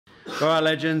All right,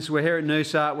 legends, we're here at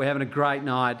Noosa. We're having a great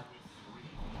night.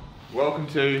 Welcome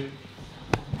to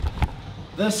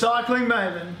the Cycling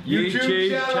Maven YouTube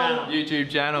channel. YouTube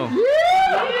channel.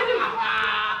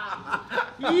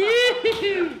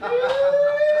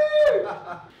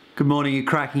 Good morning, you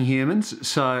cracking humans.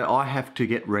 So I have to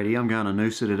get ready. I'm going to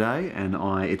Noosa today, and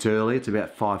it's early. It's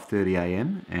about 5:30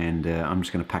 a.m. and I'm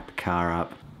just going to pack the car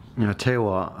up. Now, I tell you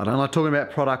what, I don't like talking about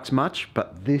products much,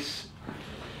 but this,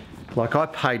 like, I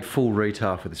paid full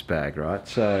retail for this bag, right?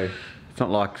 So it's not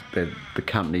like the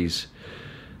company's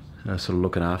sort of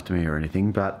looking after me or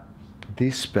anything, but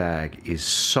this bag is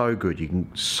so good. You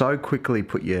can so quickly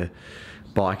put your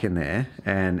bike in there,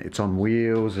 and it's on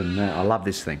wheels, and I love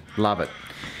this thing. Love it.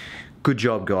 Good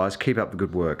job, guys. Keep up the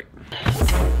good work.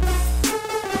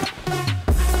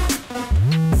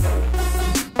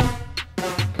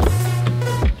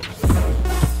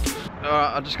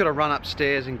 Alright, I've just got to run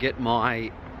upstairs and get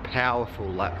my powerful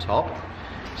laptop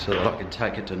so that I can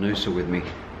take it to Noosa with me.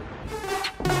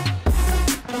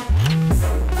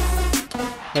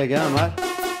 There you go, mate.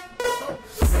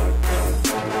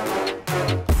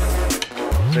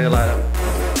 See you later.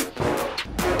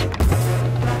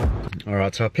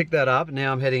 Alright, so I picked that up.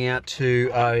 Now I'm heading out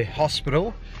to a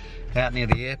hospital out near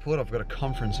the airport. I've got a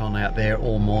conference on out there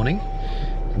all morning,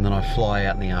 and then I fly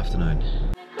out in the afternoon.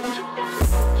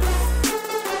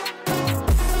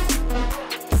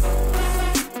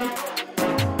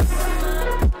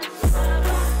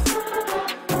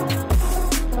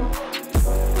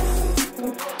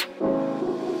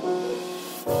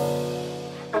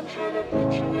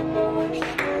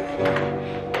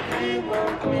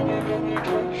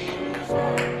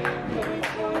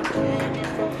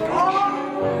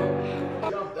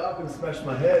 Smashed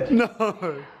my head. No!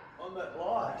 On that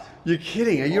light. You're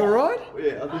kidding, are you alright?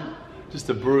 Yeah, I think just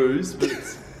a bruise, but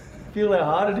feel how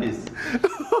hard it is.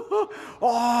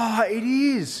 Oh, it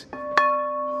is!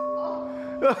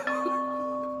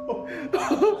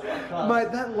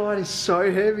 Mate, that light is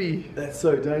so heavy. That's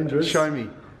so dangerous. Show me.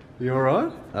 You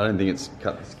alright? I don't think it's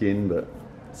cut the skin, but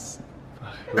it's...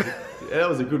 that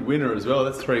was a good winner as well.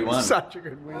 That's 3-1. Such a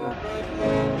good winner.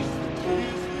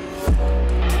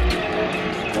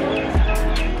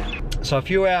 So a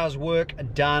few hours work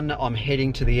done. I'm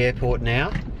heading to the airport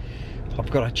now. I've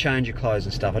got to change your clothes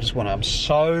and stuff. I'm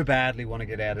so badly want to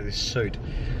get out of this suit.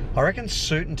 I reckon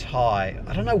suit and tie,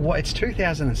 I don't know what, it's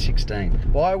 2016.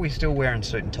 Why are we still wearing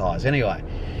suit and ties? Anyway,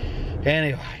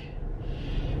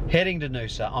 heading to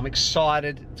Noosa. I'm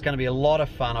excited. It's going to be a lot of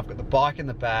fun. I've got the bike in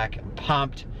the back. I'm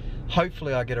pumped.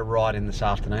 Hopefully I get a ride in this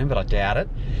afternoon, but I doubt it.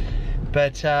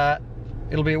 But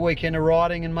it'll be a weekend of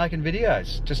riding and making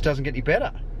videos. Just doesn't get any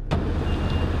better.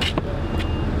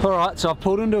 Alright, so I've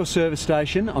pulled into a service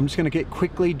station. I'm just going to get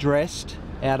quickly dressed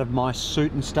out of my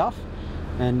suit and stuff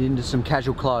and into some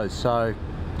casual clothes. So,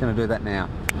 I'm going to do that now.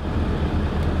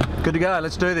 Good to go,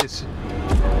 let's do this.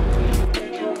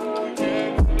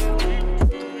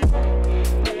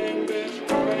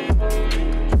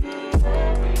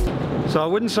 So I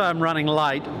wouldn't say I'm running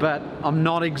late, but I'm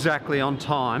not exactly on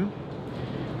time.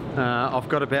 I've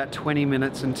got about 20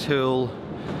 minutes until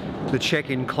the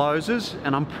check-in closes,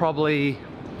 and I'm probably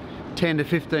 10 to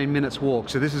 15 minutes walk,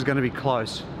 so this is going to be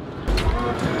close.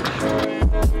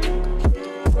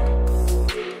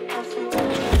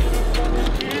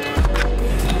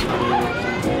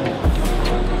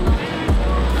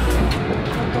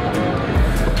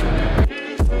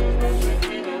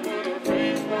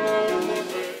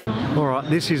 Alright,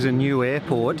 this is a new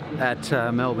airport at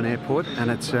Melbourne Airport,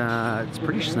 and it's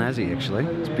pretty snazzy actually.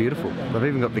 It's beautiful. They've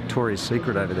even got Victoria's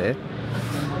Secret over there.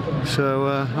 So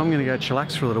I'm going to go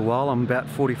chillax for a little while. I'm about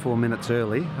 44 minutes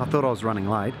early. I thought I was running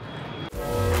late.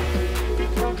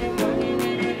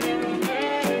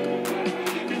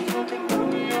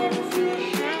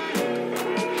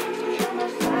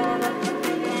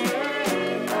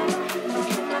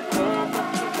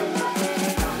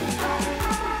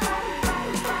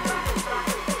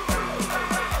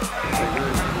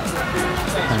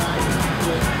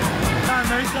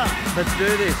 Let's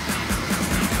do this.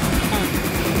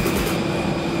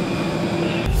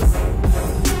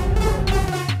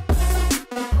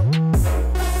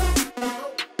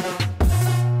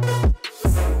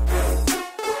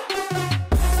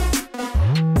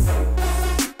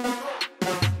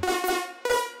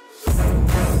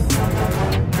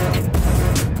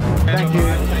 Thank you.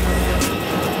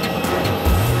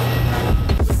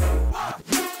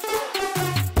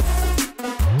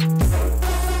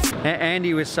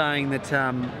 Andy was saying that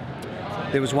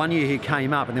there was one year he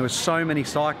came up and there were so many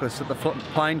cyclists that the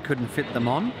plane couldn't fit them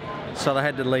on, so they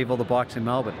had to leave all the bikes in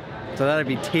Melbourne. So So that'd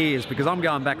be tears because I'm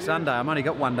going back Sunday. I've only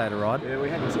got one day to ride. Yeah, we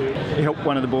had to help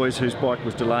one of the boys whose bike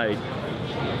was delayed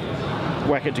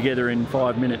whack it together in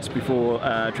 5 minutes before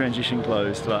transition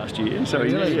closed last year. So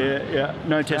really? yeah,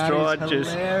 no test ride, just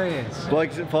hilarious.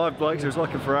 blokes, 5 blokes. It was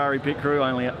like a Ferrari pit crew,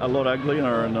 only a lot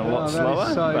uglier and a lot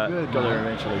slower, so but good, got there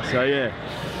eventually. So yeah,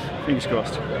 fingers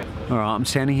crossed. All right, I'm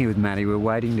standing here with Maddie. We're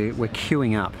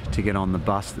queuing up to get on the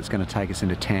bus that's going to take us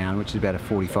into town, which is about a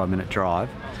 45-minute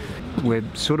drive. We're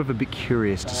sort of a bit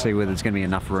curious to see whether there's going to be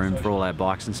enough room for all our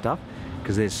bikes and stuff,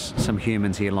 because there's some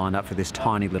humans here lined up for this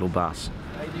tiny little bus.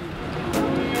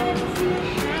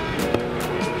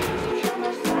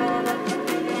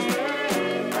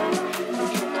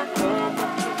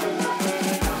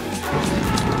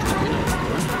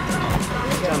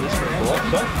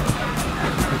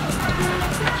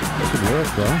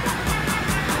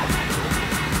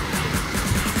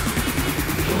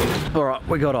 All right,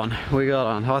 we got on.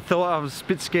 I thought I was a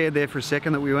bit scared there for a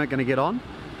second that we weren't going to get on,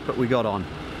 but we got on.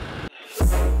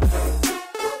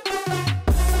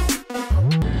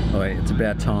 Oh, wait, it's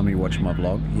about time he watched my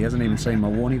vlog. He hasn't even seen my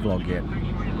Warnie vlog yet.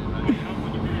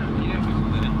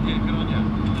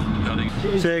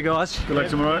 See you guys. Good luck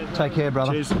tomorrow. Take care,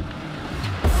 brother. Cheers.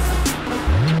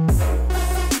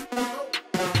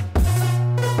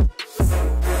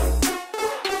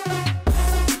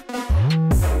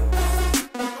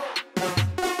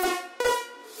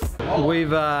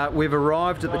 We've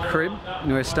arrived at the crib.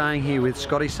 We're staying here with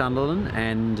Scotty Sunderland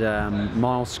and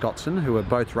Miles Scottson, who are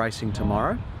both racing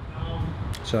tomorrow.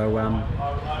 So,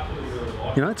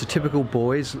 you know, it's a typical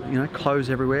boys, you know, clothes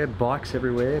everywhere, bikes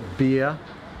everywhere, beer.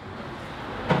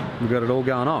 We've got it all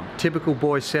going on. Typical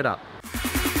boys setup.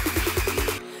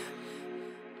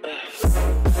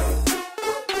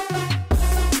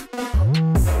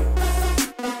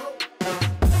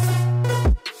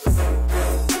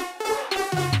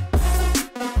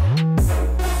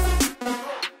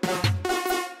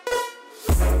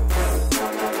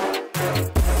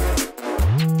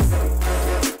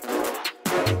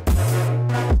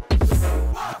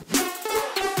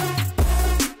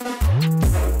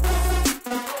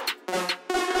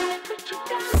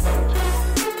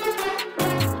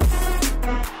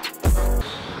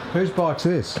 Whose bike's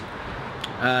this?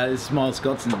 This is Miles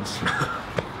Scottson's.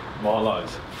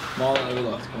 Milo's.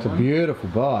 It's a beautiful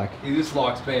bike. He just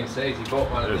likes BMCs. He bought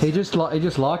one of these. He just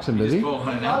likes them, does he? Bought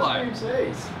one in LA.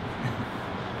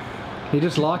 He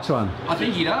just likes one. I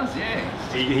think he does,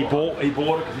 yeah. He bought it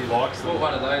because he likes them. Bought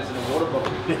one of those in a water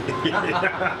bottle. He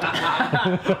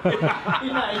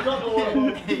got the water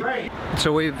bottle.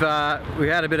 So we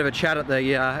had a bit of a chat at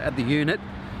the unit,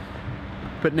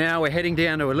 but now we're heading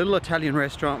down to a little Italian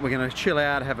restaurant. We're going to chill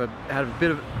out, have a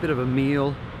bit of a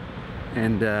meal,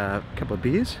 and a couple of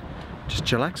beers. Just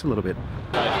chillax a little bit.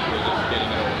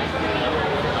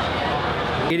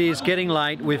 It is getting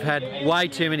late. We've had way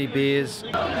too many beers.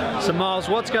 So Miles,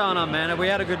 what's going on, man? Have we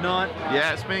had a good night?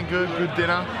 Yeah, it's been good. Good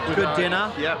dinner. Good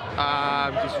dinner? Yep.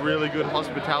 Just really good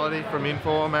hospitality from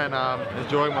Inform and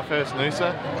enjoying my first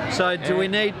Noosa. So do we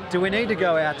need to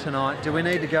go out tonight? Do we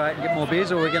need to go out and get more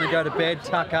beers, or are we going to go to bed,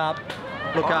 tuck up,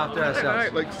 look after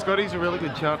ourselves? No, like Scotty's a really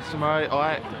good chance tomorrow.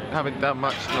 I haven't done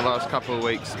much in the last couple of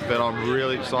weeks, but I'm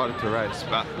really excited to race.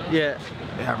 But yeah,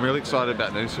 I'm really excited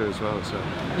about Noosa as well. So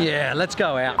yeah, let's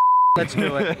go out. Let's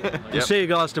do it. Yep. See you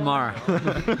guys tomorrow.